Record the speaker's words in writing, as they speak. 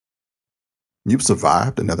You've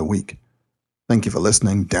survived another week. Thank you for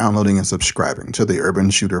listening, downloading, and subscribing to the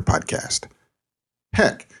Urban Shooter Podcast.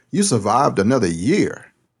 Heck, you survived another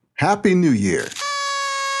year. Happy New Year.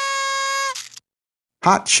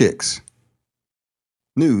 Hot chicks.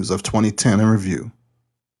 News of 2010 in review.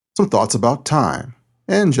 Some thoughts about time,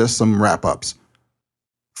 and just some wrap-ups.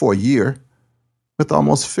 For a year, with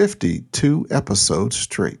almost 52 episodes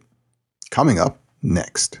straight. Coming up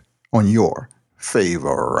next on your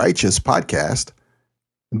favorite righteous podcast,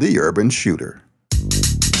 The Urban Shooter.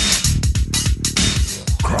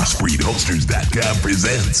 CrossbreedHolsters.com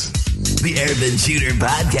presents The Urban Shooter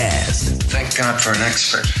Podcast. Thank God for an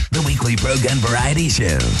expert. The weekly pro-gun variety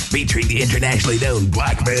show featuring the internationally known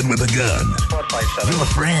black man with a gun. Your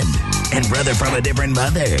friend and brother from a different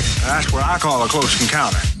mother. That's what I call a close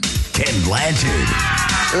encounter. Ken Blanchard.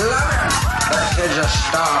 Love it. That kid's a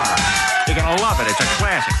star. You're going to love it. It's a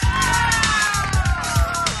classic.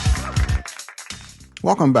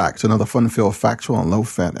 Welcome back to another fun-filled, factual, and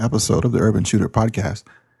low-fat episode of the Urban Shooter Podcast.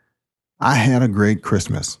 I had a great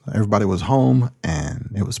Christmas. Everybody was home,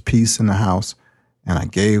 and it was peace in the house. And I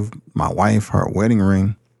gave my wife her wedding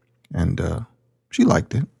ring, and she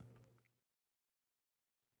liked it. I'm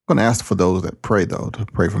going to ask for those that pray, though, to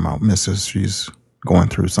pray for my missus. She's going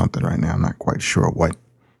through something right now. I'm not quite sure what,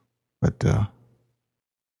 but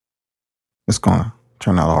it's going to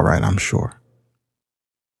turn out all right, I'm sure.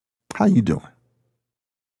 How you doing?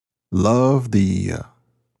 Love the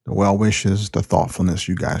well wishes, the thoughtfulness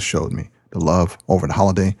you guys showed me, the love over the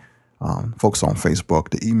holiday, folks on Facebook,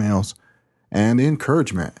 the emails, and the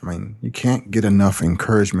encouragement. I mean, you can't get enough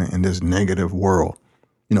encouragement in this negative world.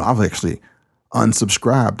 You know, I've actually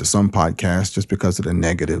unsubscribed to some podcasts just because of the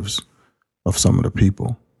negatives of some of the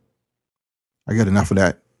people. I get enough of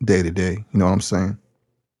that day to day. You know what I'm saying?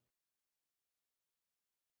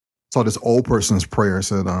 So this old person's prayer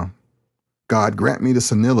said, God, grant me the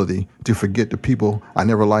senility to forget the people I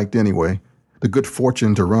never liked anyway, the good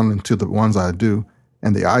fortune to run into the ones I do,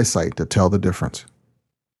 and the eyesight to tell the difference.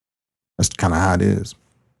 That's kind of how it is.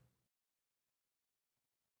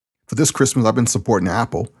 For this Christmas, I've been supporting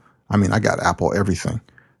Apple. I mean, I got Apple everything.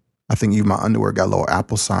 I think even my underwear got a little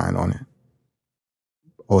Apple sign on it.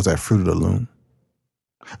 Or is that Fruit of the Loom?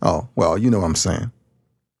 Oh, well, you know what I'm saying.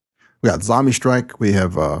 We got Zombie Strike. We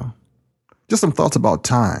have just some thoughts about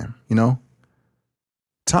time, you know?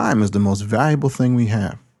 Time is the most valuable thing we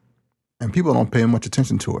have, and people don't pay much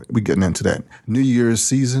attention to it. We're getting into that New Year's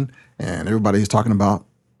season, and everybody's talking about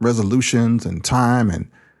resolutions and time, and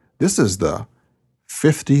this is the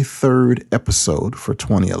 53rd episode for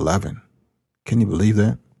 2011. Can you believe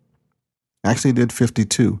that? Actually did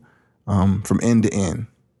 52 from end to end.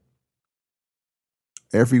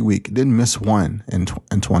 Every week. Didn't miss one in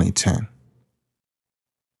 2010.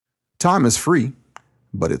 Time is free,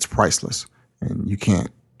 but it's priceless. And you can't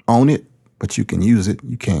own it, but you can use it.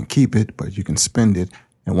 You can't keep it, but you can spend it.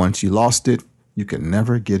 And once you lost it, you can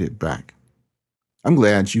never get it back. I'm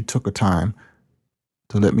glad you took a time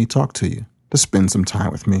to let me talk to you, to spend some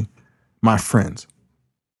time with me. My friends,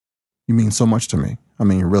 you mean so much to me. I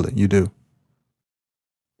mean, really, you do.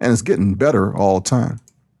 And it's getting better all the time.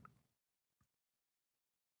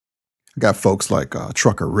 I got folks like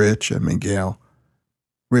Trucker Rich and Miguel,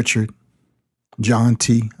 Richard, John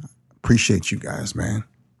T. Appreciate you guys, man.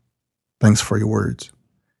 Thanks for your words.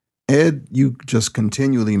 Ed, you just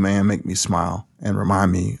continually, man, make me smile and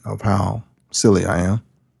remind me of how silly I am.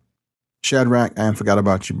 Shadrach, I ain't forgot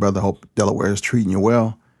about you, brother. Hope Delaware is treating you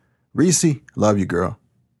well. Reese, love you, girl.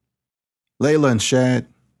 Layla and Shad,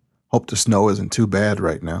 hope the snow isn't too bad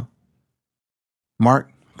right now.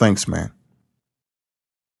 Mark, thanks, man.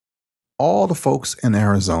 All the folks in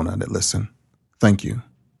Arizona that listen, thank you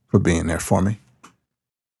for being there for me.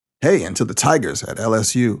 Hey, and to the Tigers at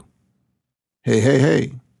LSU.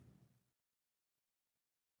 Hey.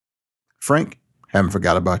 Frank, haven't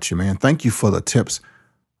forgot about you, man. Thank you for the tips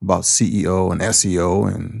about CEO and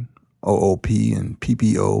SEO and OOP and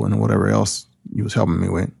PPO and whatever else you was helping me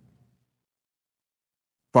with.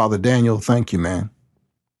 Father Daniel, thank you, man.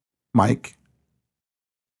 Mike,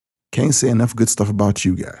 can't say enough good stuff about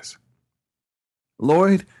you guys.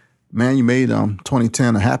 Lloyd, man, you made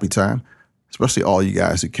 2010 a happy time. Especially all you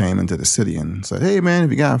guys who came into the city and said, hey, man,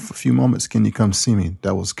 if you got a few moments, can you come see me?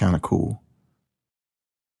 That was kind of cool.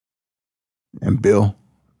 And Bill,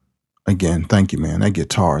 again, thank you, man. That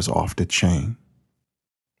guitar is off the chain.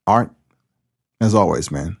 Art, as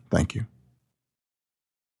always, man, thank you.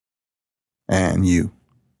 And you.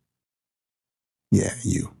 Yeah,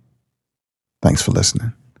 you. Thanks for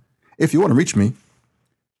listening. If you want to reach me,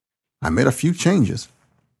 I made a few changes.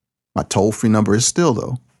 My toll-free number is still,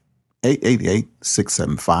 though,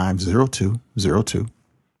 888-675-0202.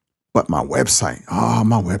 But my website,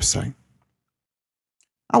 my website.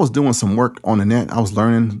 I was doing some work on the net. I was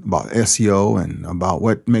learning about SEO and about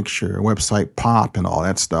what makes your website pop and all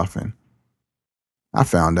that stuff. And I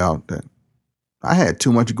found out that I had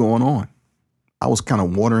too much going on. I was kind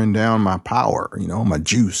of watering down my power, my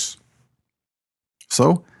juice.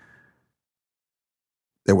 So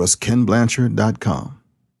there was KenBlanchard.com.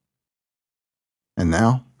 And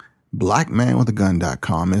now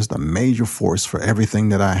BlackManWithAGun.com is the major force for everything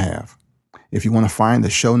that I have. If you want to find the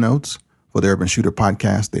show notes for the Urban Shooter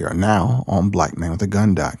Podcast, they are now on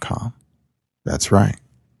BlackManWithAGun.com. That's right.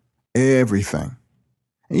 Everything.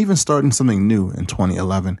 Even starting something new in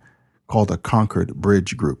 2011 called the Concord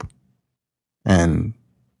Bridge Group. And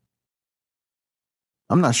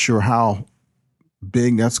I'm not sure how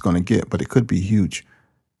big that's going to get, but it could be huge.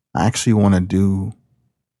 I actually want to do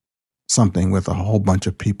something with a whole bunch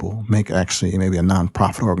of people, make actually maybe a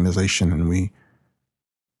nonprofit organization, and we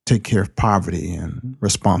take care of poverty and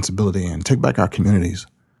responsibility and take back our communities.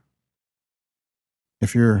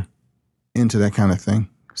 If you're into that kind of thing,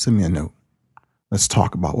 send me a note. Let's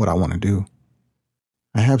talk about what I want to do.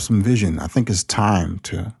 I have some vision. I think it's time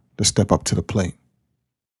to step up to the plate.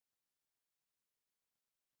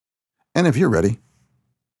 And if you're ready,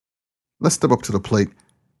 let's step up to the plate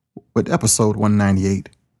with episode 198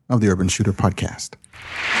 of the Urban Shooter Podcast.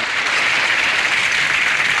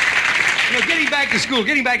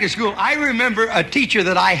 Getting back to school, I remember a teacher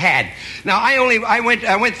that I had. Now,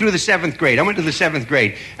 I went through the 7th grade. I went to the 7th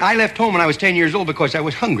grade. I left home when I was 10 years old because I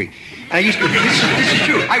was hungry. And this is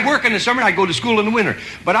true. I work in the summer, I go to school in the winter.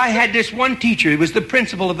 But I had this one teacher. He was the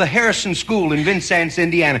principal of the Harrison School in Vincennes,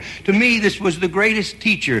 Indiana. To me, this was the greatest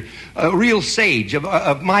teacher, a real sage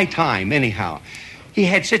of my time, anyhow. He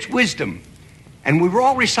had such wisdom. And we were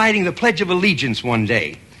all reciting the Pledge of Allegiance one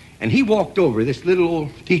day. And he walked over, this little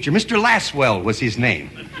old teacher. Mr. Laswell was his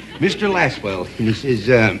name. Mr. Laswell.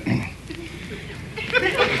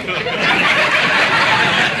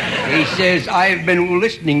 And he says, I've been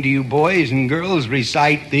listening to you boys and girls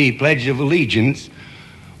recite the Pledge of Allegiance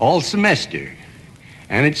all semester.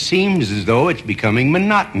 And it seems as though it's becoming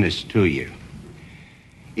monotonous to you.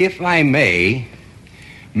 If I may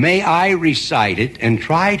I recite it and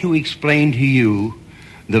try to explain to you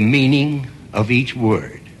the meaning of each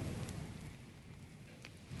word.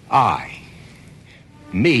 I,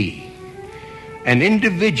 me, an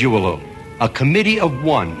individual, a committee of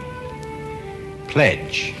one,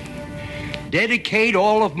 pledge, dedicate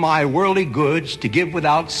all of my worldly goods to give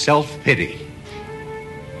without self-pity,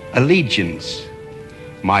 allegiance,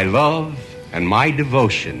 my love and my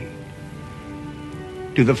devotion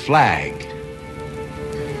to the flag,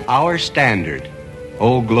 our standard,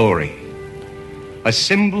 Old Glory, a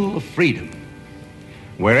symbol of freedom.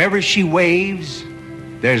 Wherever she waves,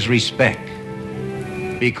 there's respect,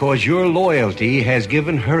 because your loyalty has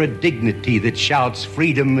given her a dignity that shouts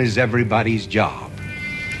freedom is everybody's job.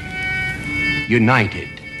 United.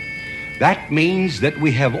 That means that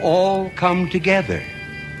we have all come together.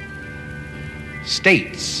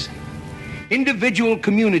 States. Individual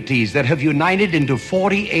communities that have united into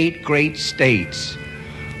 48 great states.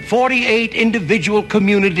 48 individual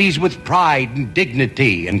communities with pride and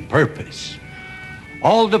dignity and purpose.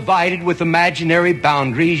 All divided with imaginary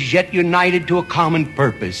boundaries, yet united to a common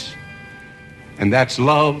purpose, and that's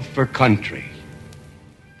love for country.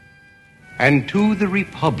 And to the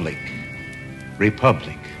republic,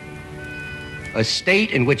 a state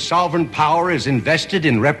in which sovereign power is invested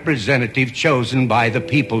in representatives chosen by the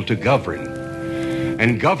people to govern.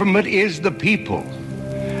 And government is the people,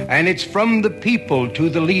 and it's from the people to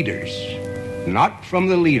the leaders, not from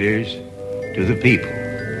the leaders to the people,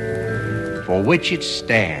 for which it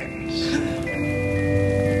stands.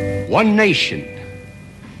 One nation,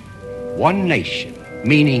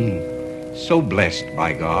 meaning so blessed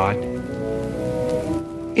by God,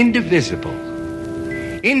 indivisible,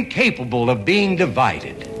 incapable of being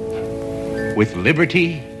divided, with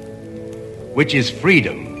liberty, which is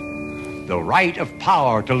freedom, the right of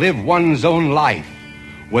power to live one's own life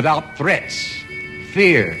without threats,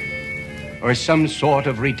 fear, or some sort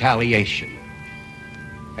of retaliation.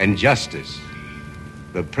 And justice,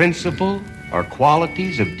 the principle or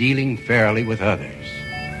qualities of dealing fairly with others.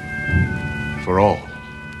 For all,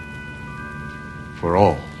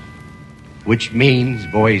 which means,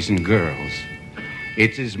 boys and girls,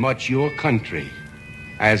 it's as much your country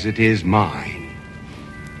as it is mine.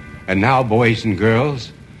 And now, boys and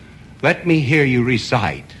girls, let me hear you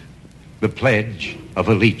recite the Pledge of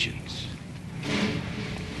Allegiance.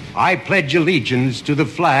 I pledge allegiance to the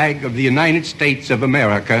flag of the United States of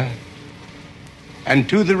America and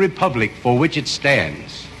to the republic for which it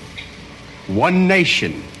stands, one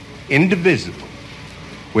nation, indivisible,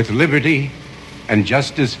 with liberty and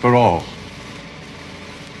justice for all.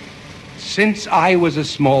 Since I was a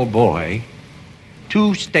small boy,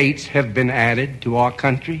 2 states have been added to our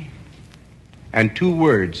country, and 2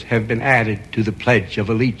 words have been added to the Pledge of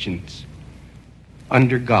Allegiance: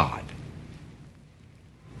 under God.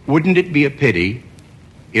 Wouldn't it be a pity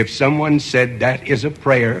if someone said that is a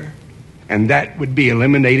prayer and that would be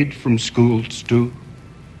eliminated from schools too?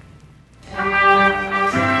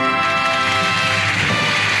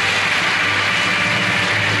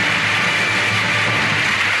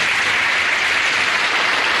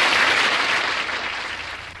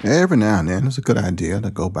 Every now and then, it's a good idea to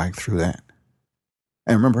go back through that.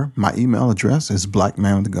 And remember, my email address is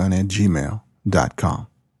blackmanwiththegun@gmail.com.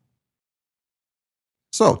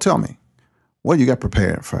 So tell me, what do you got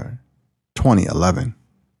prepared for 2011?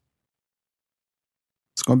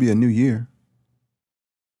 It's going to be a new year.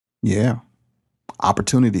 Yeah.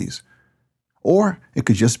 Opportunities. Or it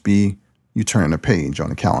could just be you turn a page on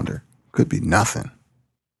the calendar. Could be nothing.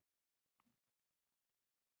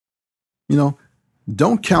 You know,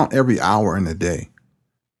 don't count every hour in the day,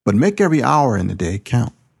 but make every hour in the day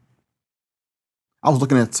count. I was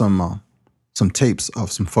looking at some tapes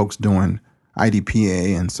of some folks doing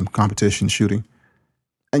IDPA and some competition shooting.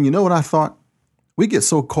 And you know what I thought? We get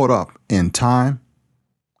so caught up in time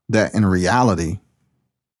that in reality,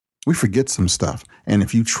 we forget some stuff. And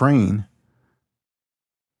if you train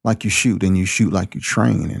like you shoot and you shoot like you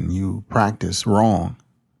train and you practice wrong,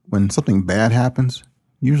 when something bad happens,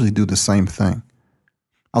 you usually do the same thing.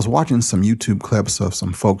 I was watching some YouTube clips of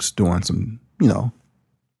some folks doing some,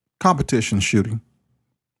 competition shooting.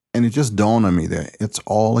 And it just dawned on me that it's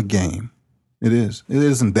all a game. It is. It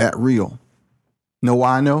isn't that real. You know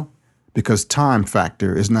why I know? Because time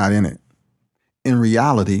factor is not in it. In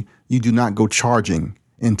reality, you do not go charging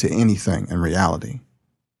into anything in reality.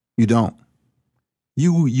 You don't.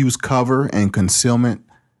 You use cover and concealment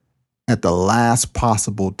at the last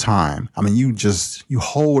possible time. I mean, you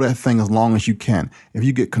hold that thing as long as you can. If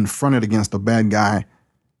you get confronted against a bad guy,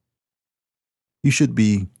 you should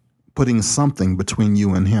be putting something between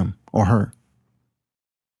you and him or her.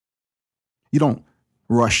 You don't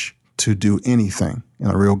rush to do anything in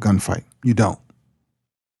a real gunfight. You don't.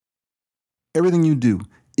 Everything you do,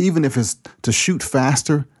 even if it's to shoot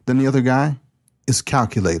faster than the other guy, is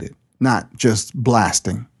calculated, not just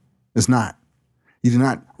blasting. It's not. You do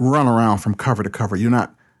not run around from cover to cover. You do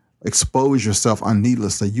not expose yourself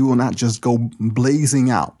needlessly. You will not just go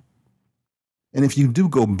blazing out. And if you do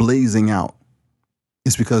go blazing out,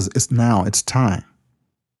 it's because it's time.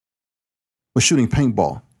 We're shooting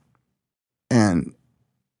paintball, and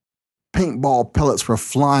paintball pellets were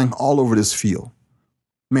flying all over this field.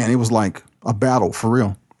 Man, it was like a battle for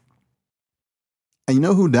real. And you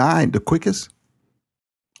know who died the quickest?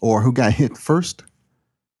 Or who got hit first?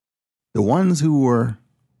 The ones who were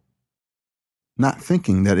not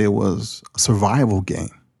thinking that it was a survival game.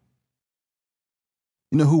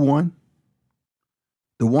 You know who won?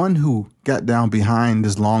 The one who got down behind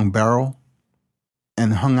this long barrel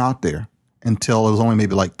and hung out there until there was only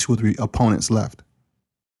maybe like 2 or 3 opponents left.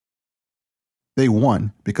 They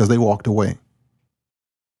won because they walked away.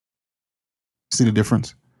 See the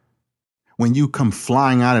difference? When you come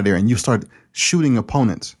flying out of there and you start shooting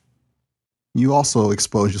opponents, you also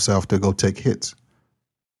expose yourself to go take hits.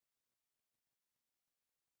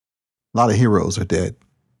 A lot of heroes are dead.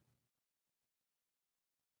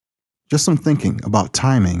 Just some thinking about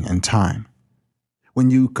timing and time.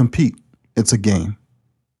 When you compete, it's a game.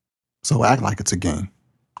 So act like it's a game.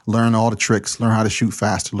 Learn all the tricks, learn how to shoot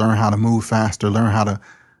faster, learn how to move faster, learn how to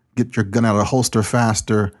get your gun out of the holster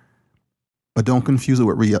faster, but don't confuse it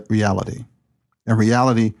with reality. In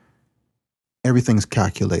reality, everything's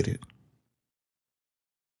calculated.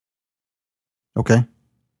 Okay?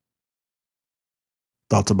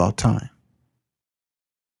 Thoughts about time.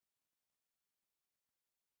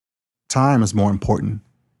 Time is more important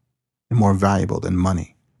and more valuable than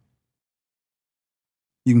money.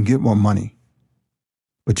 You can get more money,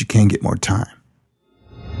 but you can't get more time.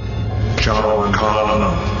 General Khan,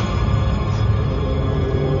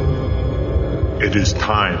 it is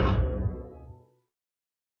time.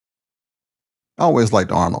 I always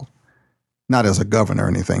liked Arnold, not as a governor or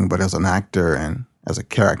anything, but as an actor and as a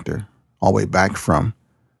character, all the way back from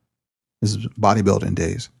his bodybuilding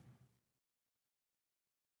days.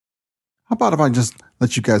 How about if I just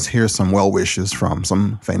let you guys hear some well wishes from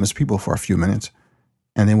some famous people for a few minutes,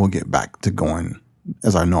 and then we'll get back to going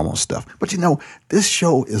as our normal stuff. But this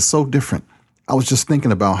show is so different. I was just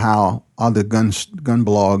thinking about how all the gun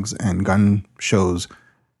blogs and gun shows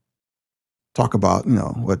talk about,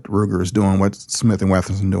 what Ruger is doing, what Smith &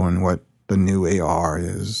 Wesson's doing, what the new AR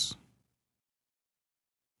is.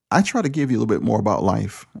 I try to give you a little bit more about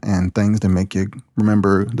life and things to make you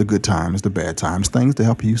remember the good times, the bad times, things to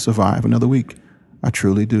help you survive another week. I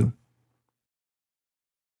truly do.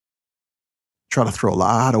 Try to throw a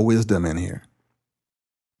lot of wisdom in here.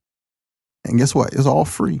 And guess what? It's all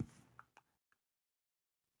free.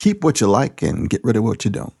 Keep what you like and get rid of what you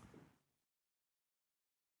don't.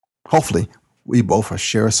 Hopefully, we both will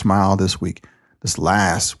share a smile this week, this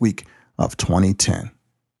last week of 2010.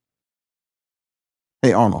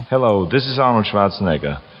 Hey, Arnold. Hello, this is Arnold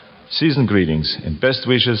Schwarzenegger. Season greetings and best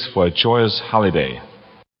wishes for a joyous holiday.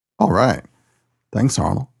 All right. Thanks,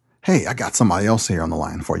 Arnold. Hey, I got somebody else here on the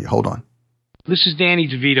line for you. Hold on. This is Danny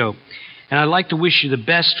DeVito, and I'd like to wish you the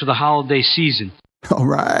best for the holiday season. All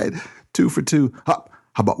right. 2 for 2.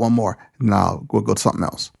 How about one more? Now we'll go to something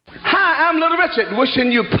else. Hi, I'm Little Richard,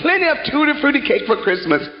 wishing you plenty of Tutti Frutti cake for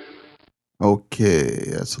Christmas.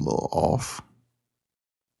 Okay, that's a little off.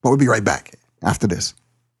 But we'll be right back after this.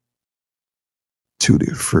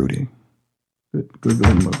 Tutti Frutti. Good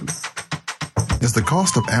movie. Is the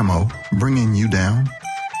cost of ammo bringing you down?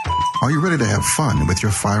 Are you ready to have fun with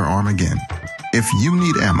your firearm again? If you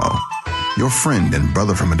need ammo, your friend and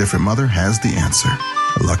brother from a different mother has the answer.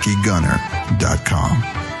 LuckyGunner.com.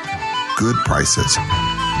 Good prices.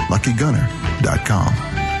 LuckyGunner.com.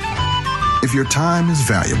 If your time is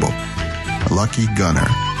valuable,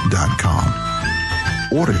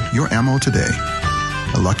 LuckyGunner.com. Order your ammo today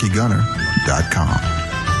at LuckyGunner.com,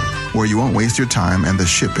 where you won't waste your time and the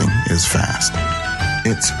shipping is fast.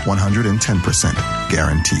 It's 110%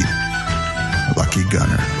 guaranteed.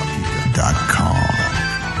 LuckyGunner.com.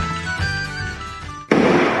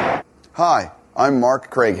 Hi, I'm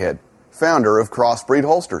Mark Craighead, founder of Crossbreed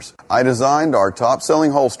Holsters. I designed our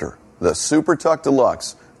top-selling holster, the Super Tuck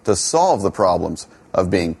Deluxe, to solve the problems of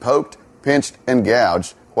being poked, pinched, and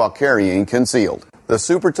gouged while carrying concealed. The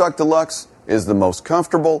Super Tuck Deluxe is the most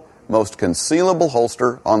comfortable, most concealable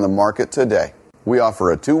holster on the market today. We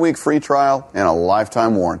offer a 2-week free trial and a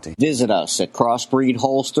lifetime warranty. Visit us at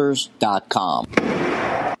crossbreedholsters.com.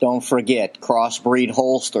 Don't forget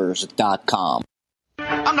crossbreedholsters.com.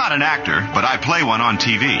 I'm not an actor, but I play one on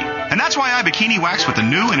TV. And that's why I bikini wax with the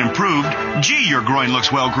new and improved Gee, Your Groin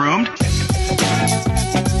Looks Well Groomed.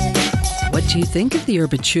 What do you think of the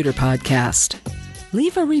Urban Shooter podcast?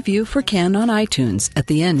 Leave a review for Ken on iTunes at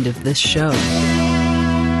the end of this show.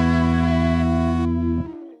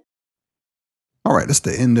 All right, it's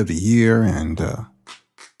the end of the year, and I'm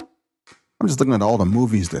just looking at all the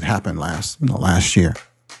movies that happened last year.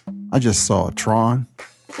 I just saw Tron.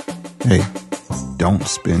 Hey, don't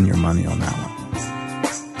spend your money on that one.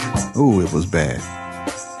 Ooh, it was bad.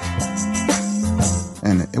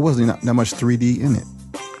 And it wasn't that much 3D in it.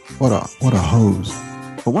 What a hose.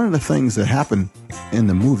 But one of the things that happened in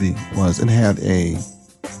the movie was it had a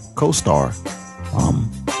co-star,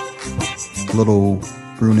 little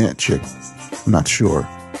brunette chick. I'm not sure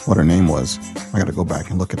what her name was. I got to go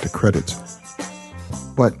back and look at the credits.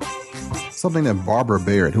 But something that Barbara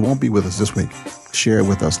Baird, who won't be with us this week, shared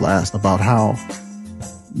with us last about how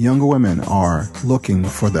younger women are looking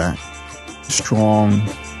for that strong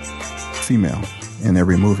female in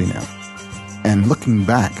every movie now. And looking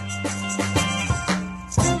back,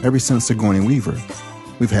 ever since Sigourney Weaver,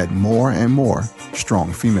 we've had more and more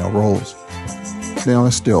strong female roles. Now,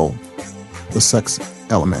 there's still the sex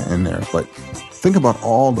element in there, but think about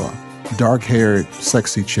all the dark-haired,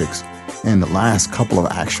 sexy chicks in the last couple of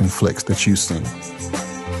action flicks that you've seen.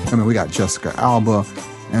 I mean, we got Jessica Alba,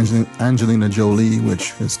 Angelina Jolie,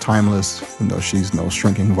 which is timeless, even though she's no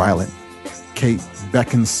shrinking violet. Kate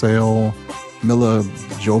Beckinsale, Mila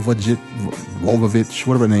Jovovich,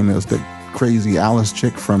 whatever her name is, the crazy Alice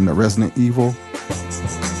chick from the Resident Evil.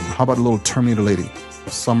 How about a little Terminator lady?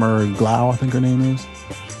 Summer Glau, I think her name is.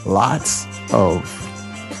 Lots of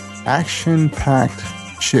action-packed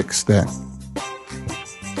chicks that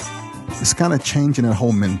it's kind of changing that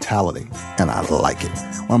whole mentality, and I like it.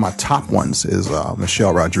 One of my top ones is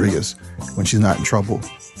Michelle Rodriguez, when she's not in trouble.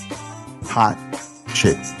 Hot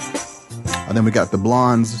chick. And then we got the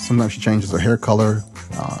blondes. Sometimes she changes her hair color.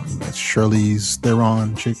 That's Charlize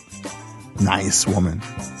Theron chick. Nice woman.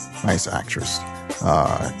 Nice actress.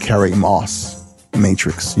 Carrie Moss,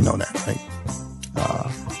 Matrix. You know that, right?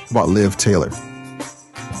 About Liv Taylor.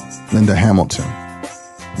 Linda Hamilton.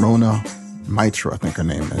 Rona Mitra, I think her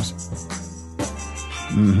name is.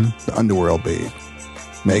 The Underworld Babe.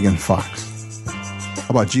 Megan Fox.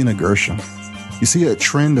 How about Gina Gershon? You see that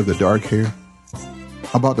trend of the dark hair?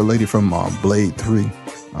 About the lady from Blade 3,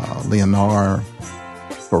 Leonora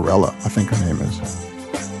Varela, I think her name is.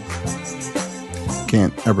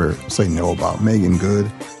 Can't ever say no about Megan Good.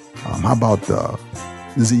 How about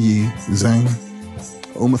Ziyi Zhang?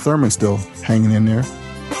 Uma Thurman still hanging in there.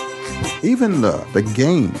 Even the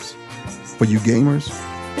games, for you gamers,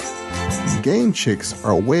 game chicks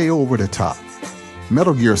are way over the top.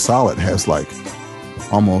 Metal Gear Solid has like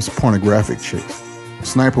almost pornographic chicks.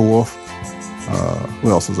 Sniper Wolf, who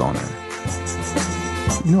else is on there?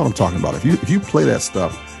 You know what I'm talking about. If you play that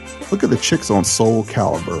stuff, look at the chicks on Soul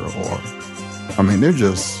Calibur, they're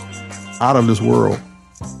just out of this world.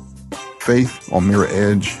 Faith on Mirror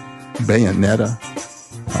Edge, Bayonetta,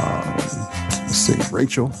 let's see,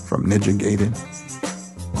 Rachel from Ninja Gaiden,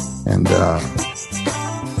 and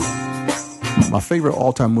my favorite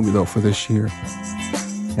all-time movie though for this year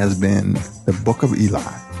has been The Book of Eli.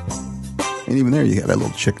 And even there you got that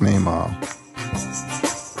little chick named,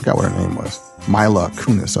 forgot what her name was. Mila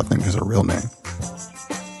Kunis, I think is her real name.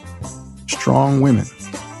 Strong women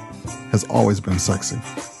has always been sexy.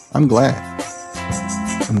 I'm glad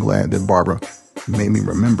that Barbara made me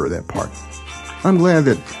remember that part. I'm glad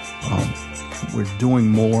that we're doing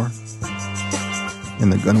more in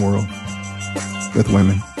the gun world with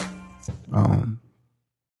women.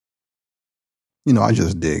 I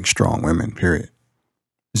just dig strong women, period.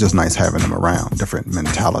 It's just nice having them around, different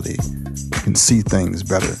mentality. You can see things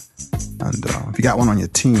better. And if you got one on your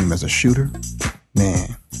team as a shooter,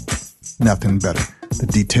 man, nothing better. The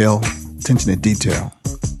attention to detail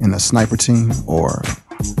in a sniper team or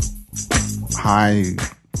high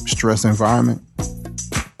stress environment,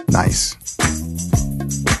 nice.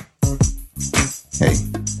 Hey,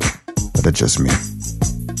 but that's just me.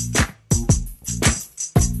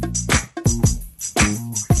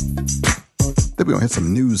 We're going to hit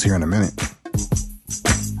some news here in a minute.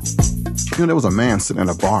 There was a man sitting in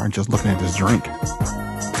a bar just looking at his drink.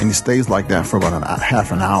 And he stays like that for about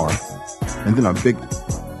half an hour. And then a big,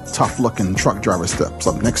 tough-looking truck driver steps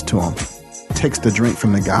up next to him, takes the drink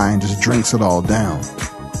from the guy and just drinks it all down.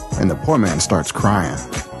 And the poor man starts crying.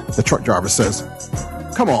 The truck driver says,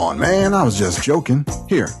 "Come on, man, I was just joking.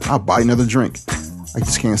 Here, I'll buy another drink. I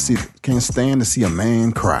just can't stand to see a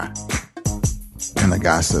man cry." And the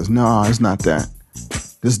guy says, "No, it's not that.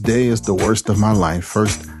 This day is the worst of my life.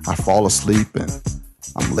 First, I fall asleep and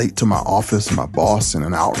I'm late to my office. My boss, in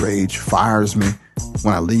an outrage, fires me.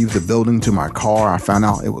 When I leave the building to my car, I found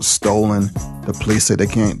out it was stolen. The police say they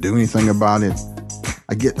can't do anything about it.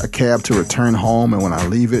 I get a cab to return home, and when I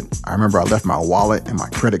leave it, I remember I left my wallet and my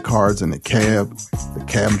credit cards in the cab. The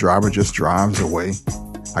cab driver just drives away.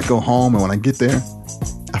 I go home, and when I get there,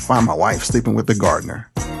 I find my wife sleeping with the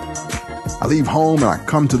gardener. I leave home, and I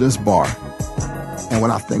come to this bar. And when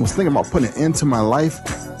I was thinking about putting an end to my life,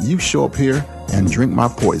 you show up here and drink my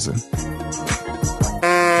poison."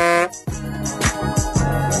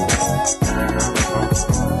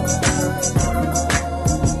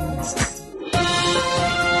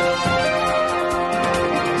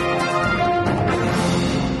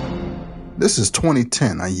 This is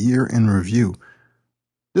 2010, a year in review.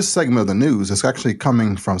 This segment of the news is actually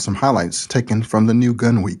coming from some highlights taken from the New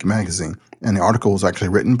Gun Week magazine, and the article was actually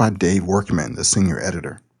written by Dave Workman, the senior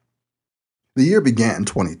editor. The year began,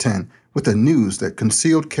 2010, with the news that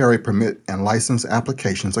concealed carry permit and license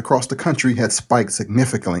applications across the country had spiked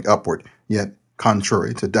significantly upward, yet,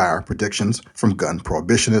 contrary to dire predictions from gun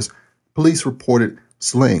prohibitionists, police reported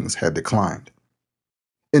slayings had declined.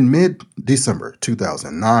 In mid-December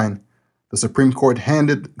 2009, the Supreme Court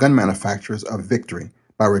handed gun manufacturers a victory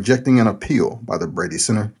by rejecting an appeal by the Brady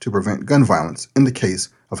Center to Prevent Gun Violence in the case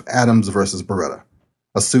of Adams versus Beretta,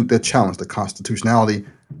 a suit that challenged the constitutionality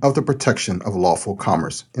of the Protection of Lawful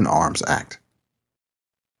Commerce in Arms Act.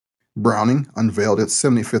 Browning unveiled its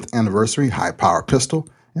 75th anniversary high-power pistol,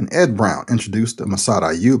 and Ed Brown introduced the Mossad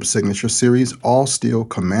Ayoub Signature Series all-steel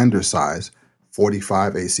commander-size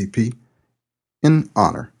 45 ACP in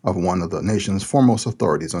honor of one of the nation's foremost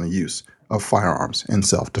authorities on the use of firearms in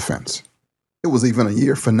self-defense. It was even a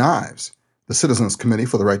year for knives. The Citizens Committee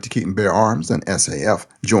for the Right to Keep and Bear Arms and SAF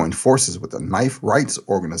joined forces with the Knife Rights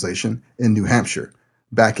Organization in New Hampshire,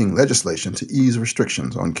 backing legislation to ease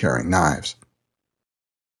restrictions on carrying knives.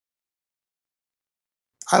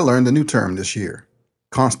 I learned a new term this year,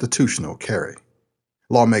 constitutional carry.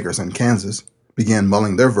 Lawmakers in Kansas began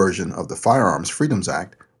mulling their version of the Firearms Freedoms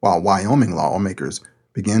Act, while Wyoming lawmakers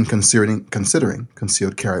began considering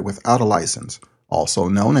concealed carry without a license, also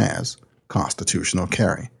known as constitutional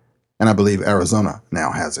carry. And I believe Arizona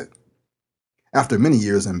now has it. After many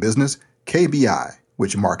years in business, KBI,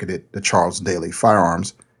 which marketed the Charles Daly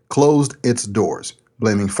firearms, closed its doors,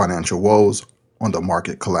 blaming financial woes on the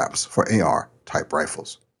market collapse for AR-type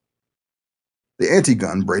rifles. The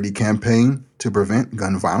anti-gun Brady campaign to prevent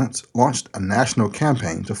gun violence launched a national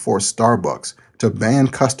campaign to force Starbucks to ban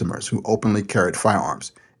customers who openly carried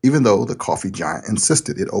firearms, even though the coffee giant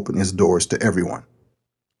insisted it open its doors to everyone,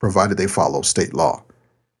 provided they follow state law.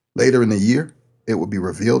 Later in the year, it would be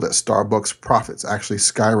revealed that Starbucks' profits actually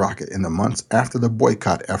skyrocket in the months after the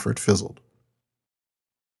boycott effort fizzled.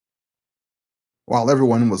 While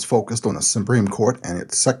everyone was focused on the Supreme Court and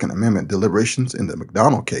its Second Amendment deliberations in the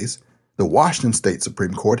McDonald case, the Washington State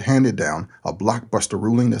Supreme Court handed down a blockbuster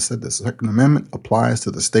ruling that said the Second Amendment applies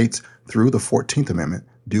to the states through the 14th Amendment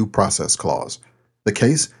Due Process Clause. The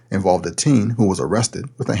case involved a teen who was arrested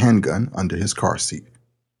with a handgun under his car seat.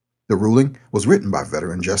 The ruling was written by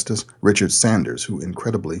veteran Justice Richard Sanders, who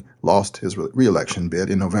incredibly lost his re-election bid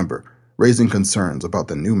in November, raising concerns about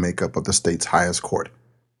the new makeup of the state's highest court.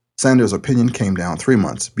 Sanders' opinion came down 3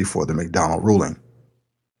 months before the McDonald ruling.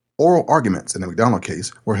 Oral arguments in the McDonald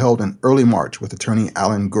case were held in early March with attorney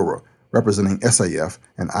Alan Gura, representing SAF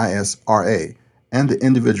and ISRA and the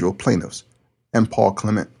individual plaintiffs, and Paul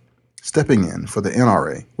Clement stepping in for the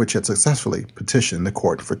NRA, which had successfully petitioned the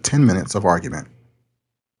court for 10 minutes of argument.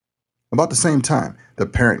 About the same time, the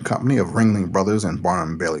parent company of Ringling Brothers and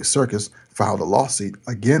Barnum Bailey Circus filed a lawsuit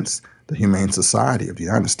against the Humane Society of the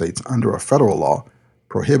United States under a federal law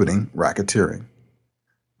prohibiting racketeering.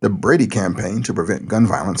 The Brady campaign to prevent gun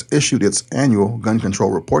violence issued its annual gun control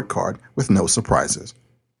report card with no surprises.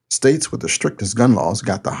 States with the strictest gun laws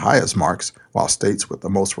got the highest marks, while states with the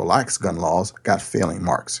most relaxed gun laws got failing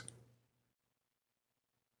marks.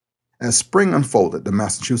 As spring unfolded, the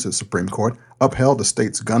Massachusetts Supreme Court upheld the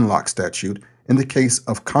state's gun lock statute in the case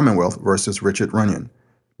of Commonwealth versus Richard Runyon.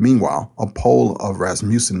 Meanwhile, a poll of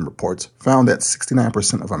Rasmussen reports found that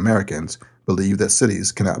 69% of Americans believe that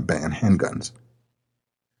cities cannot ban handguns.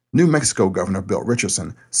 New Mexico Governor Bill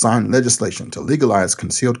Richardson signed legislation to legalize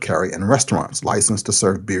concealed carry in restaurants licensed to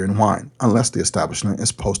serve beer and wine, unless the establishment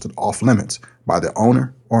is posted off-limits by the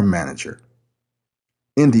owner or manager.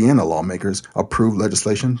 Indiana lawmakers approved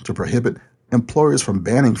legislation to prohibit employers from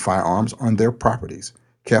banning firearms on their properties,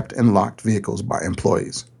 kept in locked vehicles by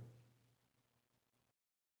employees.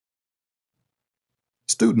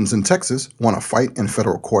 Students in Texas won a fight in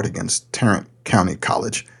federal court against Tarrant County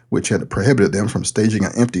College, which had prohibited them from staging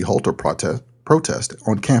an empty halter protest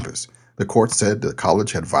on campus. The court said the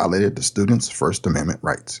college had violated the students' First Amendment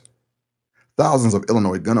rights. Thousands of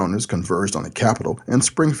Illinois gun owners converged on the Capitol in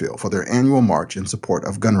Springfield for their annual march in support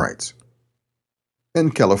of gun rights.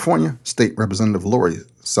 In California, State Representative Lori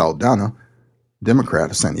Saldana,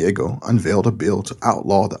 Democrat of San Diego, unveiled a bill to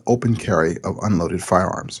outlaw the open carry of unloaded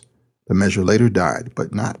firearms. The measure later died,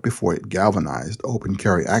 but not before it galvanized open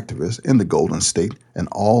carry activists in the Golden State and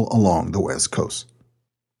all along the West Coast.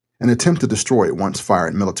 An attempt to destroy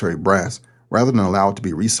once-fired military brass, rather than allow it to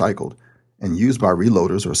be recycled and used by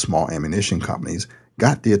reloaders or small ammunition companies,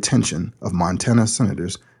 got the attention of Montana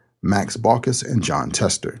Senators Max Baucus and John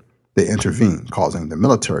Tester. They intervened, causing the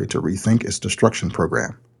military to rethink its destruction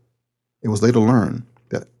program. It was later learned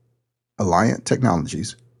that Alliant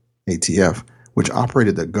Technologies, ATF, which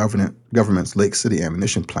operated the government's Lake City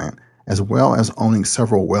ammunition plant, as well as owning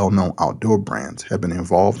several well-known outdoor brands, had been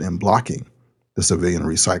involved in blocking the civilian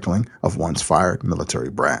recycling of once-fired military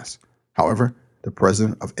brass. However, the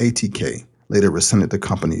president of ATK later rescinded the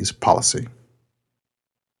company's policy.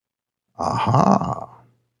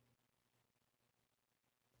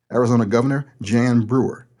 Arizona Governor Jan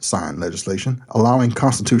Brewer signed legislation allowing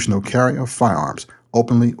constitutional carry of firearms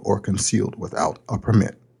openly or concealed without a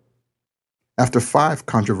permit. After 5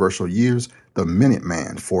 controversial years, the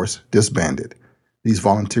Minuteman Force disbanded. These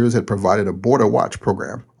volunteers had provided a border watch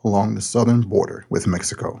program along the southern border with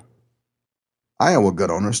Mexico. Iowa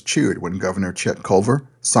gun owners cheered when Governor Chet Culver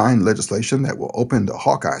signed legislation that will open the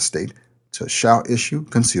Hawkeye state to shall issue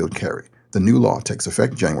concealed carry. The new law takes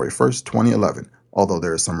effect January 1, 2011, although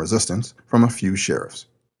there is some resistance from a few sheriffs.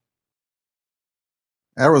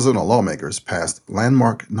 Arizona lawmakers passed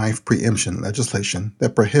landmark knife preemption legislation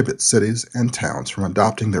that prohibits cities and towns from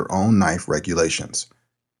adopting their own knife regulations.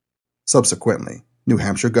 Subsequently, New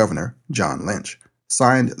Hampshire Governor John Lynch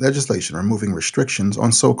signed legislation removing restrictions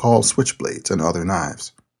on so-called switchblades and other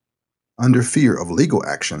knives. Under fear of legal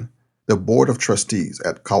action, the Board of Trustees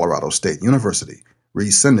at Colorado State University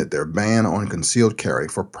rescinded their ban on concealed carry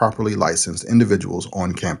for properly licensed individuals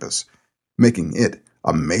on campus, making it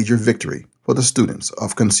a major victory for the students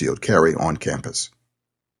of concealed carry on campus.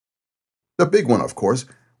 The big one, of course,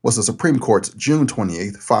 was the Supreme Court's June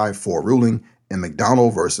 28, 5-4 ruling in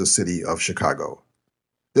McDonald v. City of Chicago.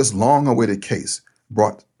 This long-awaited case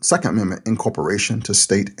brought Second Amendment incorporation to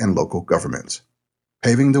state and local governments.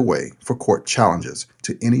 paving the way for court challenges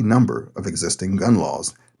to any number of existing gun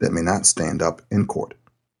laws that may not stand up in court.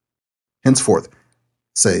 Henceforth,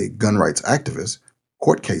 say gun rights activists,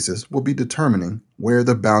 court cases will be determining where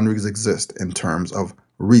the boundaries exist in terms of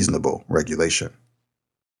reasonable regulation.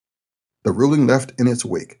 The ruling left in its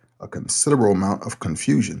wake a considerable amount of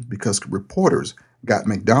confusion because reporters got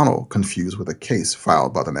McDonnell confused with a case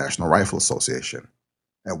filed by the National Rifle Association.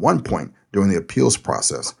 At one point during the appeals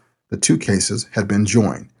process, the two cases had been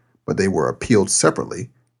joined, but they were appealed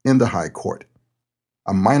separately in the High Court.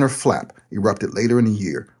 A minor flap erupted later in the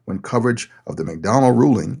year when coverage of the McDonnell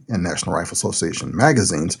ruling in National Rifle Association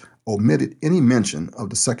magazines omitted any mention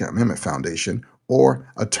of the Second Amendment Foundation or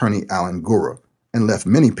attorney Alan Gura and left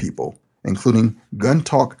many people, including Gun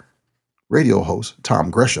Talk radio host Tom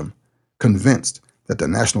Gresham, convinced that the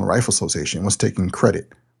National Rifle Association was taking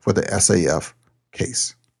credit for the SAF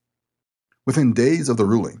case. Within days of the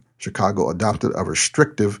ruling, Chicago adopted a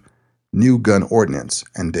restrictive new gun ordinance,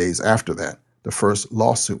 and days after that, the first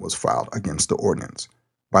lawsuit was filed against the ordinance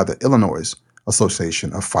by the Illinois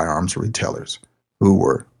Association of Firearms Retailers, who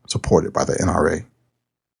were supported by the NRA.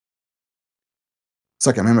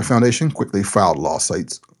 Second Amendment Foundation quickly filed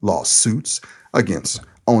lawsuits against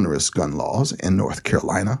onerous gun laws in North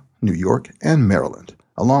Carolina, New York, and Maryland,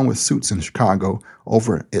 along with suits in Chicago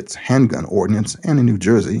over its handgun ordinance and in New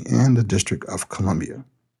Jersey and the District of Columbia.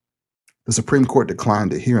 The Supreme Court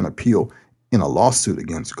declined to hear an appeal in a lawsuit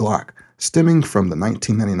against Glock stemming from the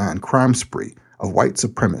 1999 crime spree of white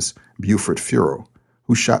supremacist Buford Furrow,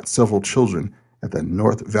 who shot several children at the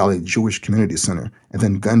North Valley Jewish Community Center and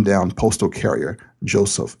then gunned down postal carrier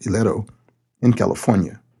Joseph Ileto in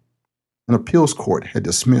California. An appeals court had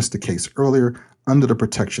dismissed the case earlier under the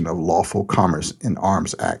Protection of Lawful Commerce in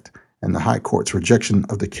Arms Act, and the High Court's rejection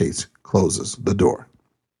of the case closes the door.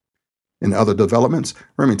 In other developments,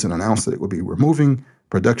 Remington announced that it would be removing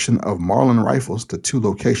production of Marlin rifles to 2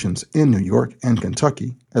 locations in New York and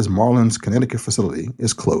Kentucky as Marlin's Connecticut facility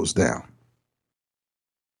is closed down.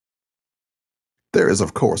 There is,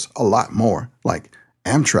 of course, a lot more, like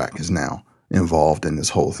Amtrak is now involved in this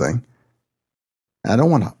whole thing. I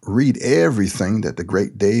don't want to read everything that the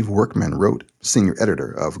great Dave Workman wrote, senior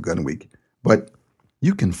editor of Gunweek, but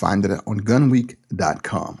you can find it on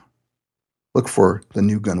gunweek.com. Look for the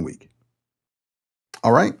new Gunweek.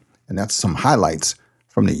 All right, and that's some highlights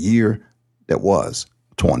from the year that was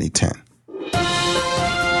 2010.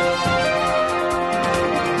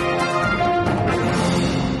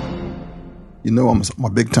 You know, I'm a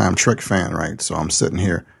big-time Trek fan, right? So I'm sitting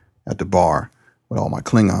here at the bar with all my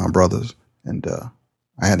Klingon brothers, and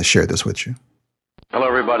I had to share this with you. Hello,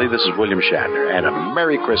 everybody. This is William Shatner, and a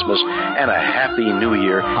Merry Christmas and a Happy New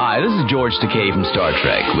Year. Hi, this is George Takei from Star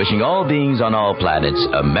Trek, wishing all beings on all planets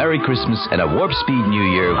a Merry Christmas and a Warp Speed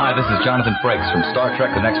New Year. Hi, this is Jonathan Frakes from Star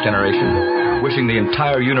Trek The Next Generation, wishing the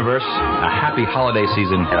entire universe a happy holiday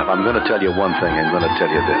season. And if I'm going to tell you one thing, I'm going to tell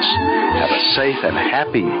you this. Have a safe and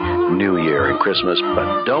happy New Year and Christmas,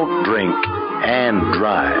 but don't drink and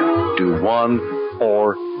drive. Do one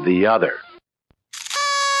or the other.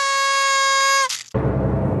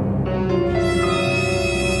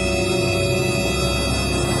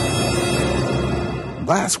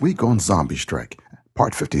 Last week on Zombie Strike,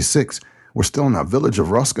 Part 56, we're still in a village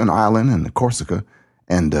of Ruskin Island in Corsica,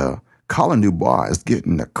 and Colin Dubois is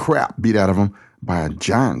getting the crap beat out of him by a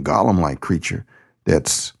giant golem-like creature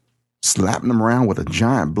that's slapping him around with a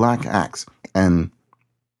giant black axe. And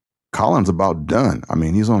Colin's about done. I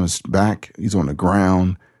mean, he's on his back, he's on the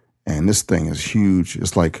ground, and this thing is huge.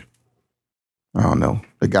 It's like, I don't know,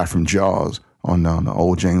 the guy from Jaws on the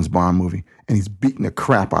old James Bond movie, and he's beating the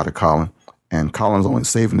crap out of Colin. And Colin's only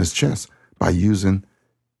saving his chest by using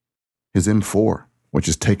his M4, which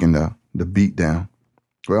is taking the beat down.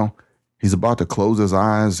 Well, he's about to close his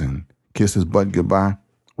eyes and kiss his butt goodbye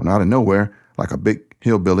when out of nowhere, like a big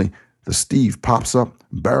hillbilly, the Steve pops up,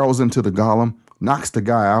 barrels into the golem, knocks the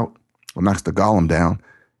guy out, or knocks the golem down,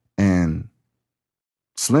 and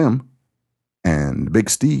Slim and Big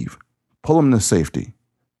Steve pull him to safety.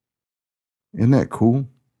 Isn't that cool?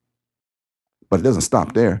 But it doesn't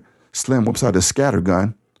stop there. Slim whips out his scatter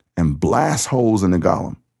gun and blasts holes in the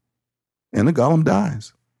golem. And the golem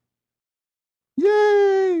dies.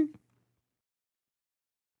 Yay!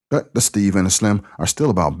 But the Steve and the Slim are still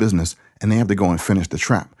about business, and they have to go and finish the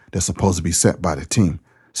trap that's supposed to be set by the team.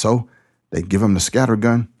 So they give him the scatter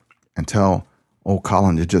gun and tell old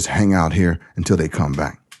Colin to just hang out here until they come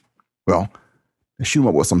back. Well, they shoot him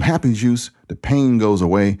up with some happy juice, the pain goes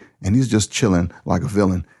away, and he's just chilling like a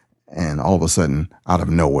villain. And all of a sudden, out of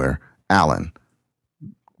nowhere, Alan,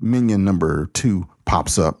 minion number 2,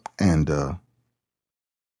 pops up and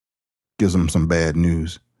gives him some bad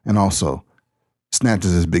news and also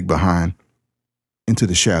snatches his big behind into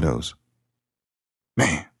the shadows.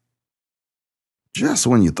 Man, just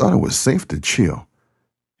when you thought it was safe to chill,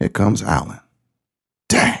 here comes Alan.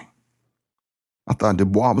 Dang, I thought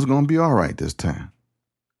Dubois was going to be all right this time.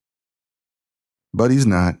 But he's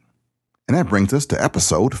not. And that brings us to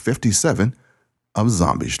episode 57 of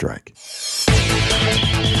Zombie Strike.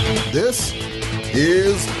 This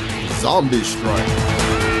is Zombie Strike.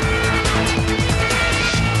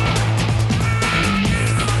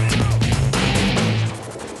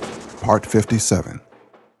 Part 57.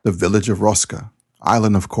 The Village of Rosca,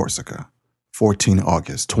 Island of Corsica, 14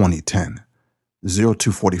 August 2010,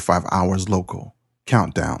 02:45 hours local,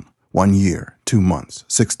 countdown, 1 year, 2 months,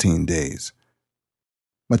 16 days.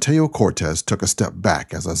 Mateo Cortez took a step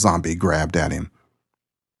back as a zombie grabbed at him.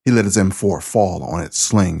 He let his M4 fall on its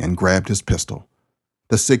sling and grabbed his pistol.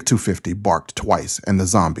 The SIG 250 barked twice and the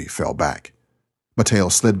zombie fell back. Mateo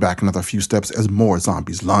slid back another few steps as more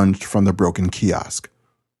zombies lunged from the broken kiosk.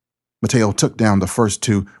 Mateo took down the first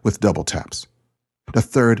two with double taps. The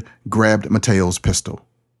third grabbed Mateo's pistol.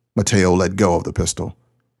 Mateo let go of the pistol.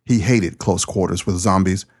 He hated close quarters with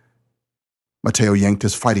zombies. Mateo yanked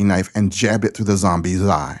his fighting knife and jabbed it through the zombie's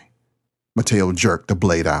eye. Mateo jerked the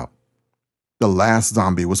blade out. The last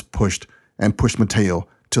zombie was pushed Mateo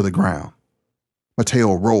to the ground.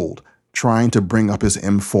 Mateo rolled, trying to bring up his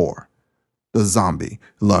M4. The zombie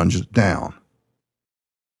lunged down.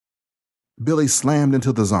 Billy slammed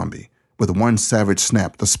into the zombie. With one savage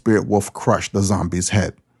snap, the spirit wolf crushed the zombie's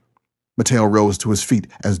head. Mateo rose to his feet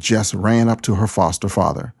as Jess ran up to her foster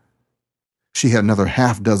father. She had another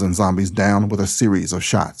half-dozen zombies down with a series of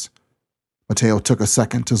shots. Mateo took a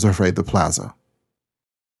second to survey the plaza.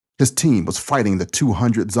 His team was fighting the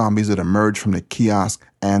 200 zombies that emerged from the kiosk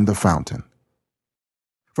and the fountain.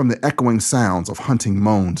 From the echoing sounds of hunting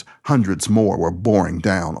moans, hundreds more were boring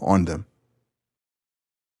down on them.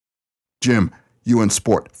 Jim, you and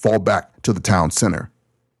Sport fall back to the town center,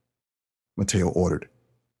 Mateo ordered.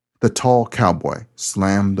 The tall cowboy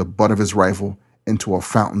slammed the butt of his rifle into a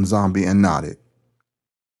fountain zombie and nodded.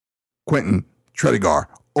 Quentin, Tredegar,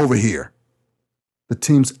 over here. The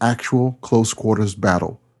team's actual close-quarters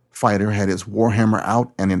battle fighter had his warhammer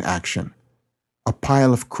out and in action. A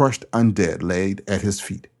pile of crushed undead laid at his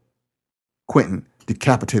feet. Quentin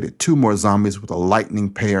decapitated 2 more zombies with a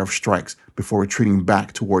lightning pair of strikes before retreating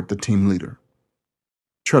back toward the team leader.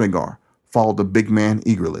 Tredegar followed the big man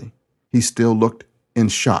eagerly. He still looked in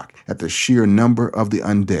shock at the sheer number of the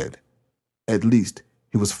undead. At least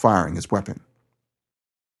he was firing his weapon.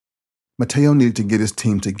 Mateo needed to get his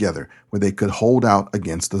team together where they could hold out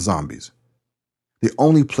against the zombies. The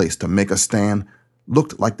only place to make a stand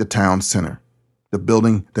looked like the town center, the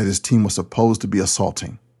building that his team was supposed to be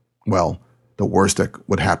assaulting. Well, the worst that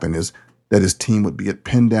would happen is that his team would be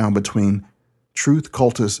pinned down between truth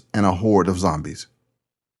cultists and a horde of zombies.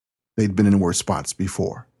 They'd been in worse spots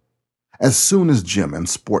before. As soon as Jim and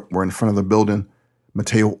Sport were in front of the building,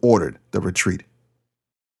 Mateo ordered the retreat.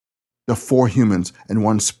 The 4 humans and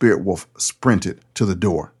 1 spirit wolf sprinted to the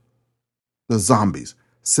door. The zombies,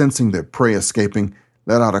 sensing their prey escaping,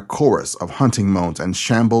 let out a chorus of hunting moans and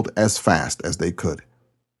shambled as fast as they could.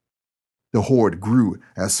 The horde grew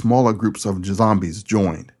as smaller groups of zombies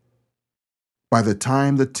joined. By the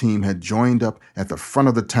time the team had joined up at the front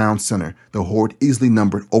of the town center, the horde easily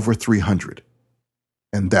numbered over 300.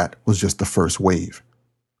 And that was just the first wave.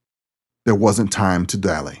 There wasn't time to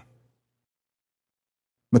dally.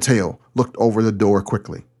 Mateo looked over the door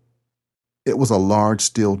quickly. It was a large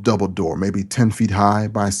steel double door, maybe 10 feet high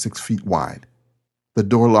by 6 feet wide. The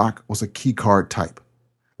door lock was a key card type,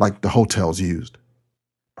 like the hotels used.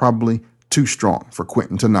 Probably too strong for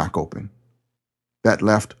Quentin to knock open. That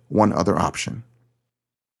left one other option.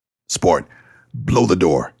 Sport, blow the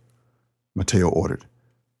door, Mateo ordered.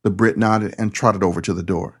 The Brit nodded and trotted over to the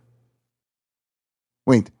door.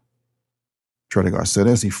 Wait, Tredegar said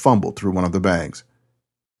as he fumbled through one of the bags.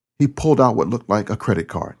 He pulled out what looked like a credit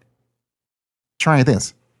card. Try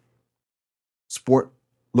this. Sport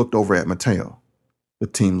looked over at Mateo. The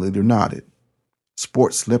team leader nodded.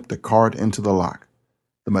 Sport slipped the card into the lock.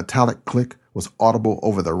 The metallic click was audible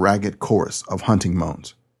over the ragged chorus of hunting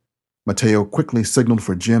moans. Mateo quickly signaled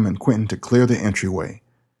for Jim and Quentin to clear the entryway.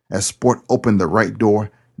 As Sport opened the right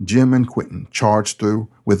door, Jim and Quentin charged through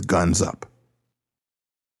with guns up.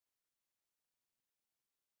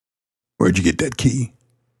 Where'd you get that key?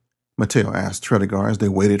 Mateo asked Tredegar as they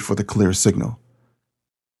waited for the clear signal.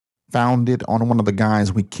 Found it on one of the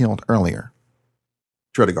guys we killed earlier,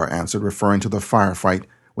 Tredegar answered, referring to the firefight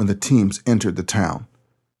when the teams entered the town.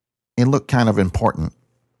 It looked kind of important.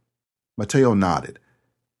 Mateo nodded.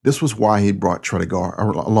 This was why he brought Tredegar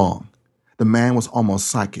along. The man was almost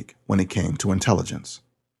psychic when it came to intelligence.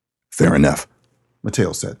 Fair enough,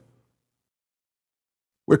 Mateo said.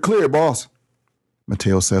 We're clear, boss,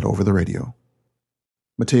 Mateo said over the radio.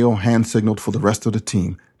 Mateo hand-signaled for the rest of the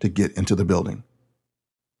team to get into the building.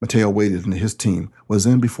 Mateo waited until his team was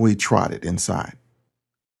in before he trotted inside.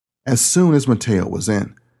 As soon as Mateo was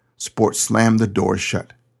in, Sport slammed the door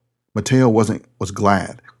shut. Mateo was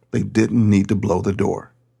glad they didn't need to blow the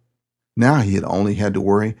door. Now he had only had to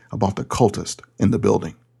worry about the cultist in the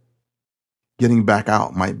building. Getting back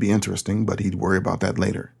out might be interesting, but he'd worry about that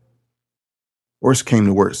later. Worst came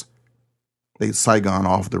to worst. They'd Saigon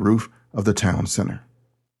off the roof of the town center.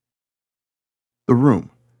 The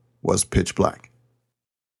room was pitch black.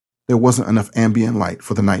 There wasn't enough ambient light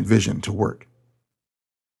for the night vision to work.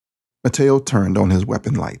 Mateo turned on his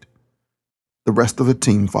weapon light. The rest of the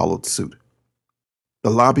team followed suit.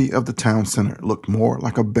 The lobby of the town center looked more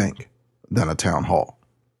like a bank than a town hall.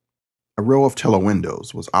 A row of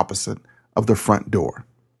telewindows was opposite of the front door.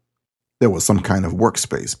 There was some kind of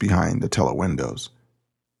workspace behind the telewindows.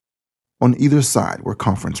 On either side were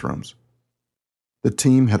conference rooms. The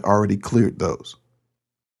team had already cleared those.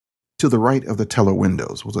 To the right of the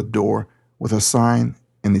telewindows was a door with a sign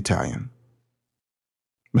in Italian.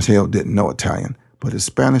 Mateo didn't know Italian, but his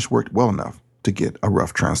Spanish worked well enough to get a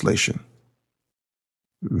rough translation.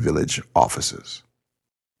 Village offices,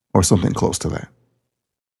 or something close to that.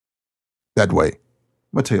 That way,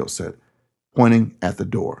 Mateo said, pointing at the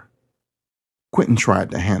door. Quentin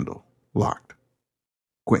tried the handle, locked.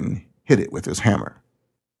 Quentin hit it with his hammer.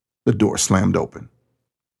 The door slammed open.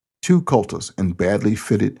 Two cultists in badly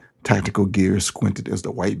fitted tactical gear squinted as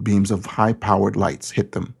the white beams of high-powered lights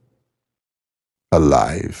hit them.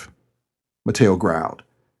 Alive, Mateo growled.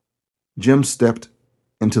 Jim stepped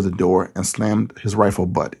into the door and slammed his rifle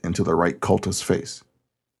butt into the right cultist's face.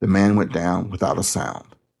 The man went down without a sound.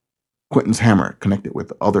 Quentin's hammer connected with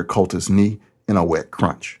the other cultist's knee in a wet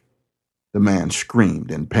crunch. The man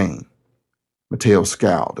screamed in pain. Mateo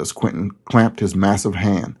scowled as Quentin clamped his massive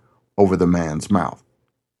hand over the man's mouth.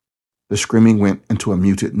 The screaming went into a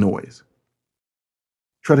muted noise.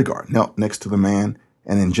 Tredegar knelt next to the man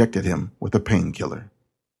and injected him with a painkiller.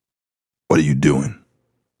 What are you doing?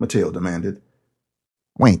 Mateo demanded.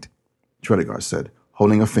 Wait, Tredegar said,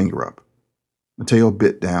 holding a finger up. Mateo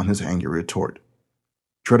bit down his angry retort.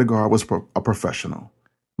 Tredegar was a professional.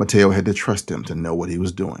 Mateo had to trust him to know what he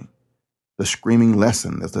was doing. The screaming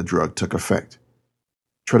lessened as the drug took effect.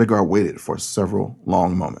 Tredegar waited for several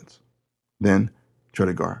long moments. Then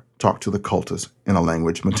Tredegar talked to the cultist in a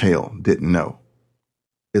language Mateo didn't know.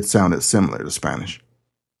 It sounded similar to Spanish.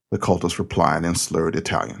 The cultist replied in slurred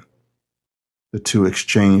Italian. The two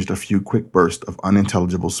exchanged a few quick bursts of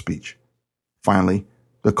unintelligible speech. Finally,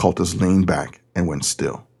 the cultist leaned back and went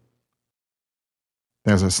still.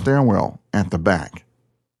 There's a stairwell at the back,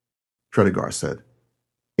 Tredegar said.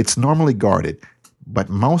 It's normally guarded, but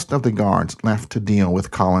most of the guards left to deal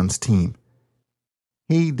with Collins' team.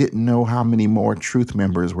 He didn't know how many more Truth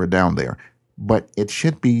members were down there, but it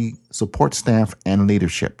should be support staff and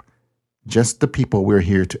leadership. Just the people we're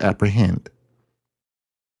here to apprehend.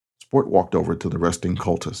 Sport walked over to the resting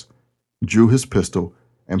cultist, drew his pistol,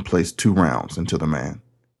 and placed 2 rounds into the man.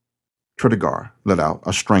 Tredegar let out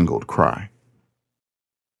a strangled cry.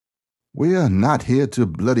 We are not here to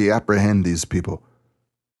bloody apprehend these people,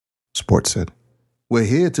 Sport said. We're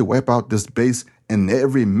here to wipe out this base and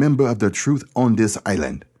every member of the Truth on this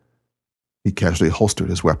island. He casually holstered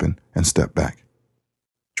his weapon and stepped back.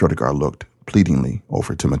 Tredegar looked pleadingly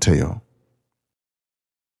over to Mateo.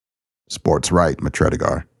 Sport's right,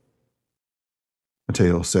 Tredegar,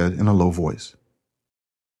 Mateo said in a low voice.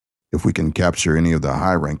 If we can capture any of the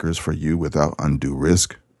high rankers for you without undue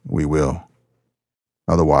risk, we will.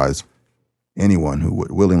 Otherwise, anyone who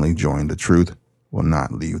would willingly join the Truth will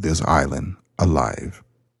not leave this island alive.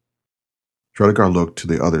 Tredegar looked to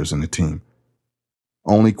the others in the team.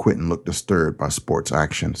 Only Quentin looked disturbed by Sport's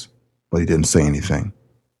actions, but he didn't say anything.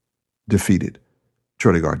 Defeated,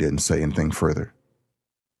 Tredegar didn't say anything further.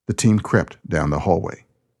 The team crept down the hallway.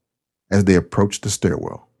 As they approached the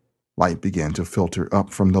stairwell, light began to filter up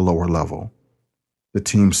from the lower level. The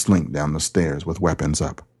team slinked down the stairs with weapons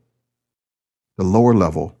up. The lower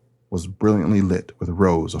level was brilliantly lit with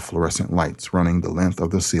rows of fluorescent lights running the length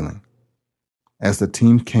of the ceiling. As the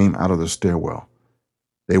team came out of the stairwell,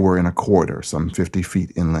 they were in a corridor some 50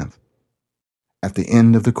 feet in length. At the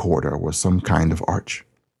end of the corridor was some kind of arch.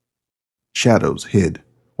 Shadows hid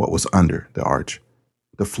what was under the arch.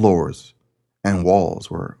 The floors and walls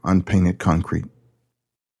were unpainted concrete.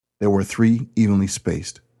 There were 3 evenly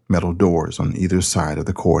spaced metal doors on either side of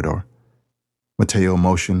the corridor. Mateo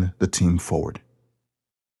motioned the team forward.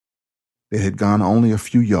 They had gone only a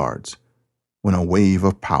few yards when a wave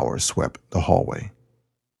of power swept the hallway.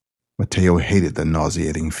 Mateo hated the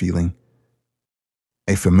nauseating feeling.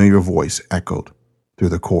 A familiar voice echoed through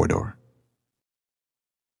the corridor.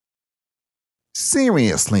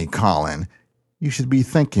 "Seriously, Colin, you should be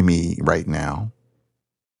thanking me right now,"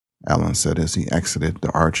 Alan said as he exited the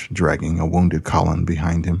arch, dragging a wounded Colin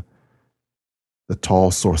behind him. The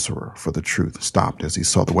tall sorcerer for the truth stopped as he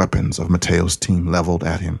saw the weapons of Mateo's team leveled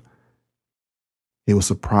at him. He was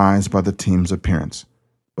surprised by the team's appearance,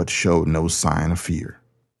 but showed no sign of fear.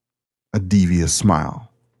 A devious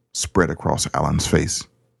smile spread across Alan's face.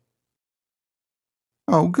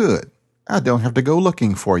 "Oh, good. I don't have to go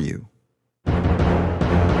looking for you."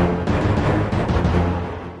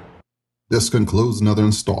 This concludes another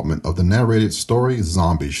installment of the narrated story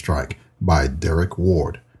Zombie Strike by Derek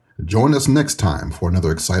Ward. Join us next time for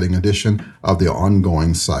another exciting edition of the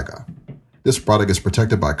ongoing saga. This product is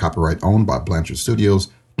protected by copyright owned by Blanchard Studios,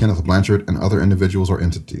 Kenneth Blanchard, and other individuals or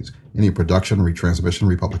entities. Any production, retransmission,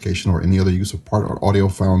 republication, or any other use of part or audio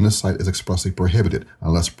found on this site is expressly prohibited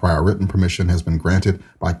unless prior written permission has been granted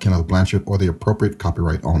by Kenneth Blanchard or the appropriate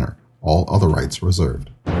copyright owner. All other rights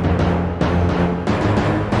reserved.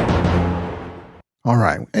 All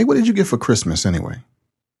right. Hey, what did you get for Christmas anyway?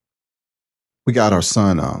 We got our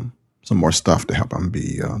son some more stuff to help him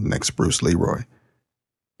be next Bruce Leroy.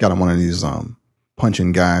 Got him one of these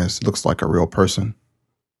punching guys. Looks like a real person.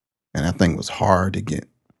 And that thing was hard to get. It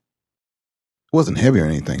wasn't heavy or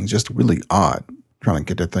anything. Just really odd trying to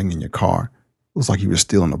get that thing in your car. It was like you were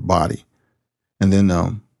stealing a body. And then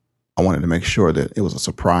I wanted to make sure that it was a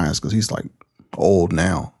surprise because he's like old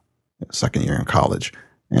now, second year in college.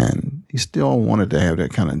 And he still wanted to have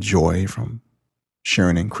that kind of joy from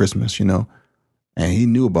sharing in Christmas, you know. And he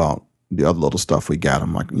knew about the other little stuff we got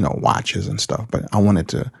him, like, you know, watches and stuff. But I wanted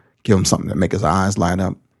to give him something to make his eyes light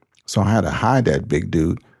up. So I had to hide that big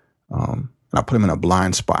dude. And I put him in a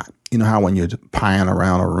blind spot. You know how when you're pieing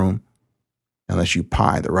around a room, unless you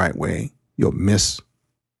pie the right way, you'll miss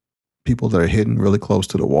people that are hidden really close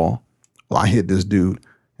to the wall. Well, I hid this dude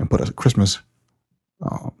and put a Christmas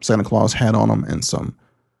Santa Claus hat on him and some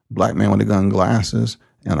black man with a gun glasses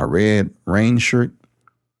and a red rain shirt.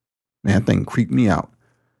 Man, that thing creeped me out.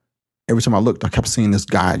 Every time I looked, I kept seeing this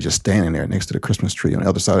guy just standing there next to the Christmas tree on the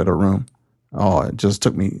other side of the room. Oh, it just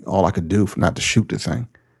took me all I could do for not to shoot the thing.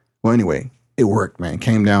 Well, anyway, it worked, man.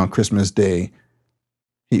 Came down Christmas Day.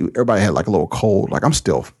 Everybody had like a little cold. Like I'm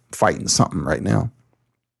still fighting something right now.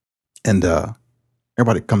 And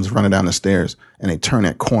everybody comes running down the stairs and they turn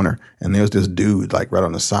that corner and there's this dude like right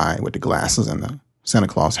on the side with the glasses and the Santa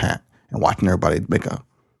Claus hat and watching everybody make a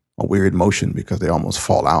weird motion because they almost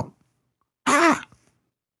fall out. Ah!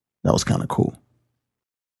 That was kind of cool.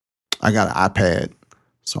 I got an iPad,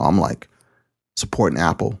 so I'm like supporting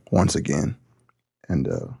Apple once again. And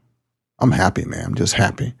I'm happy, man. I'm just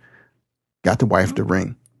happy. Got the wife the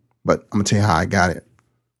ring, but I'm going to tell you how I got it.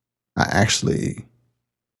 I actually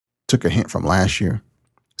took a hint from last year.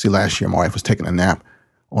 See, last year my wife was taking a nap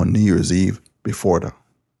on New Year's Eve before the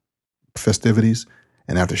festivities.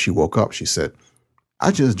 And after she woke up, she said,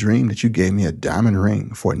 "I just dreamed that you gave me a diamond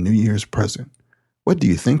ring for a New Year's present. What do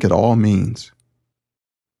you think it all means?"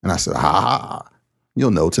 And I said, "Ha,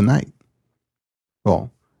 you'll know tonight."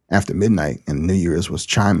 Well, after midnight and New Year's was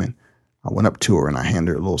chiming, I went up to her and I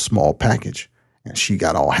handed her a little small package. And she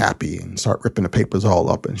got all happy and started ripping the papers all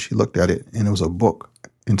up. And she looked at it and it was a book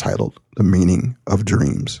entitled The Meaning of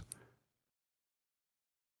Dreams.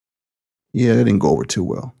 Yeah, it didn't go over too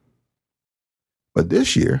well. But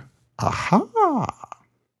this year, I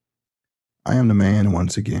am the man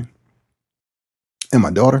once again. And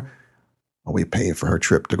my daughter, we paid for her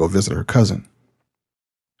trip to go visit her cousin,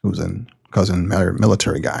 who's a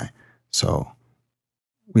military guy. So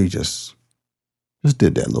we just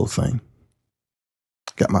did that little thing.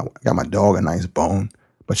 Got my dog a nice bone,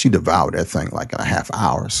 but she devoured that thing like in a half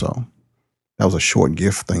hour. So that was a short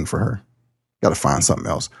gift thing for her. Got to find something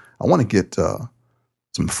else. I want to get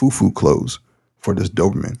some foo-foo clothes for this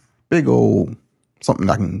Doberman. Big old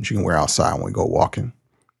something she can wear outside when we go walking.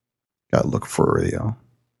 Got to look for I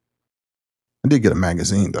did get a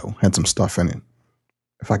magazine though. Had some stuff in it.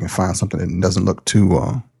 If I can find something that doesn't look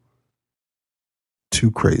too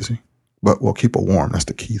crazy, but we'll keep her warm. That's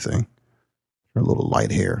the key thing. Her little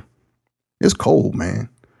light hair. It's cold, man.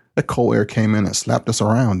 That cold air came in and slapped us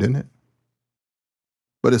around, didn't it?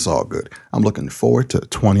 But it's all good. I'm looking forward to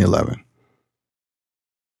 2011.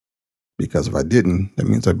 Because if I didn't, that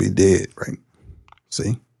means I'd be dead, right?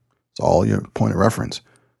 See? It's all your point of reference.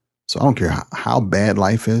 So I don't care how bad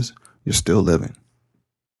life is, you're still living.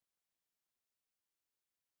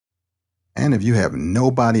 And if you have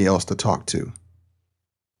nobody else to talk to,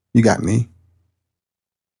 you got me.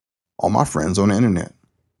 All my friends on the internet.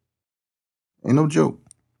 Ain't no joke.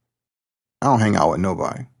 I don't hang out with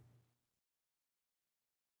nobody.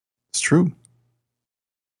 It's true.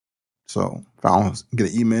 So if I don't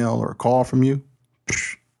get an email or a call from you,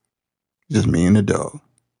 just me and the dog.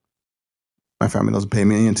 My family doesn't pay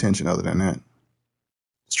me any attention other than that.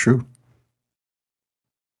 It's true.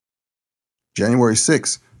 January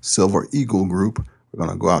 6th, Silver Eagle Group. We're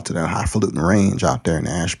going to go out to that highfalutin range out there in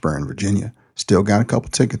Ashburn, Virginia. Still got a couple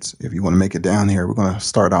tickets. If you want to make it down here, we're going to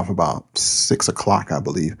start off about 6 o'clock, I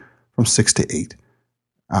believe, from 6 to 8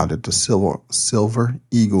 out at the Silver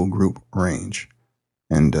Eagle Group range.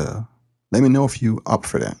 And let me know if you up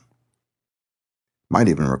for that. Might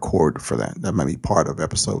even record for that. That might be part of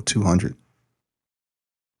episode 200.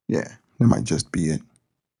 Yeah, that might just be it.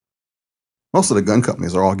 Most of the gun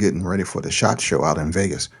companies are all getting ready for the SHOT Show out in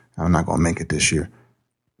Vegas. I'm not going to make it this year.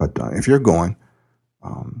 But if you're going,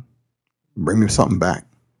 bring me something back.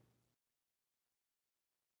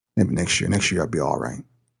 Maybe next year. Next year I'll be all right.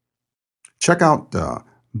 Check out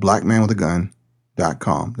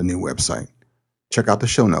blackmanwithagun.com, the new website. Check out the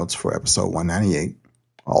show notes for episode 198.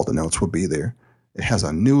 All the notes will be there. It has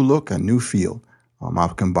a new look, a new feel.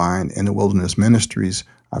 I've combined In the Wilderness Ministries.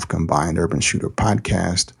 I've combined Urban Shooter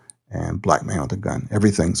Podcast and Black Man with a Gun.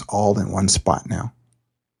 Everything's all in one spot now.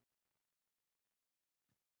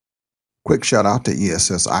 Quick shout out to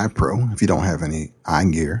ESS iPro. If you don't have any eye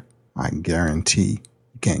gear, I guarantee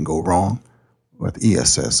you can't go wrong with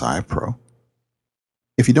ESS iPro.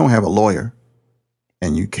 If you don't have a lawyer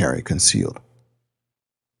and you carry concealed,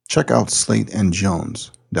 check out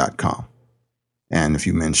slateandjones.com. And if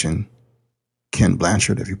you mention Ken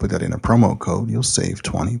Blanchard, if you put that in a promo code, you'll save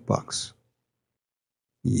 $20.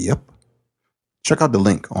 Yep. Check out the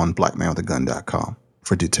link on blackmanwithagun.com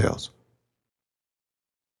for details.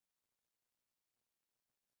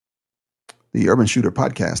 The Urban Shooter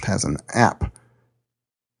Podcast has an app.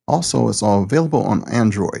 Also, it's all available on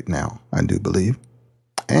Android now, I do believe,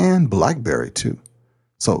 and BlackBerry too.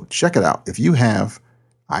 So check it out. If you have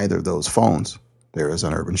either of those phones, there is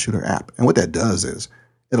an Urban Shooter app. And what that does is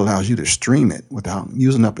it allows you to stream it without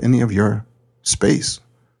using up any of your space.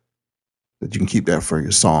 That you can keep that for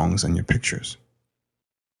your songs and your pictures.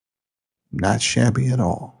 Not shabby at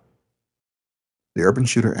all. The Urban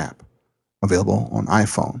Shooter app, available on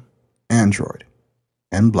iPhone, Android,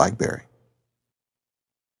 and BlackBerry.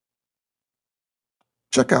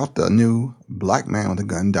 Check out the new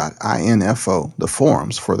blackmanwithagun.info, the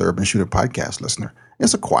forums for the Urban Shooter Podcast listener.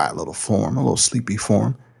 It's a quiet little forum, a little sleepy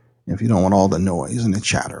forum. If you don't want all the noise and the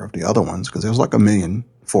chatter of the other ones, because there's like 1 million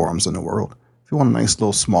forums in the world. If you want a nice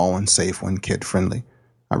little small one, safe one, kid-friendly,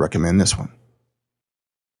 I recommend this one.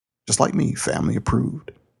 Just like me, family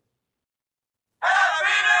approved.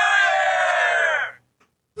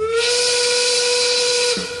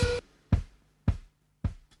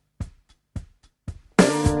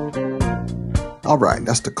 All right,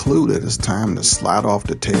 that's the clue that it's time to slide off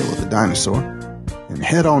the tail of the dinosaur and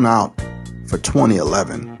head on out for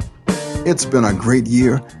 2011. It's been a great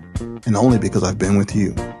year, and only because I've been with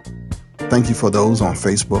you. Thank you for those on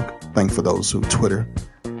Facebook. Thank you for those who Twitter.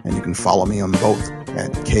 And you can follow me on both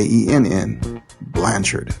at KENN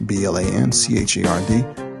Blanchard, BLANCHARD.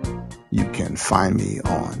 You can find me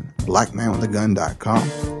on blackmanwithagun.com.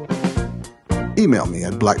 Email me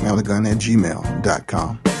at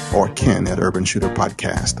blackmanwithagun@gmail.com or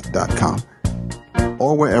ken@urbanshooterpodcast.com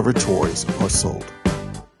or wherever toys are sold.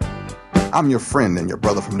 I'm your friend and your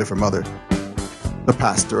brother from a different mother, the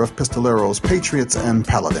pastor of Pistoleros, Patriots, and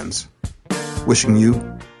Paladins, wishing you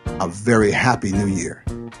a very happy new year.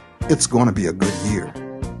 It's going to be a good year.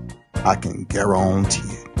 I can guarantee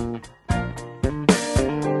it.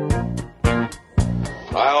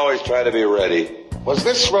 I always try to be ready. Was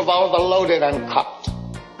this revolver loaded and cocked?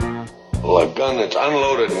 Well, a gun that's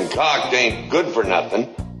unloaded and cocked ain't good for nothing.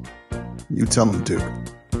 You tell him, Duke.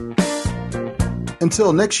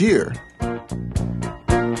 Until next year,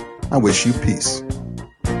 I wish you peace.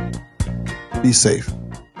 Be safe.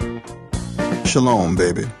 Shalom,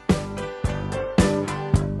 baby.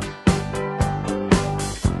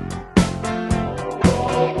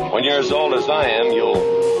 When you're as old as I am,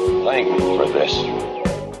 you'll thank me for this.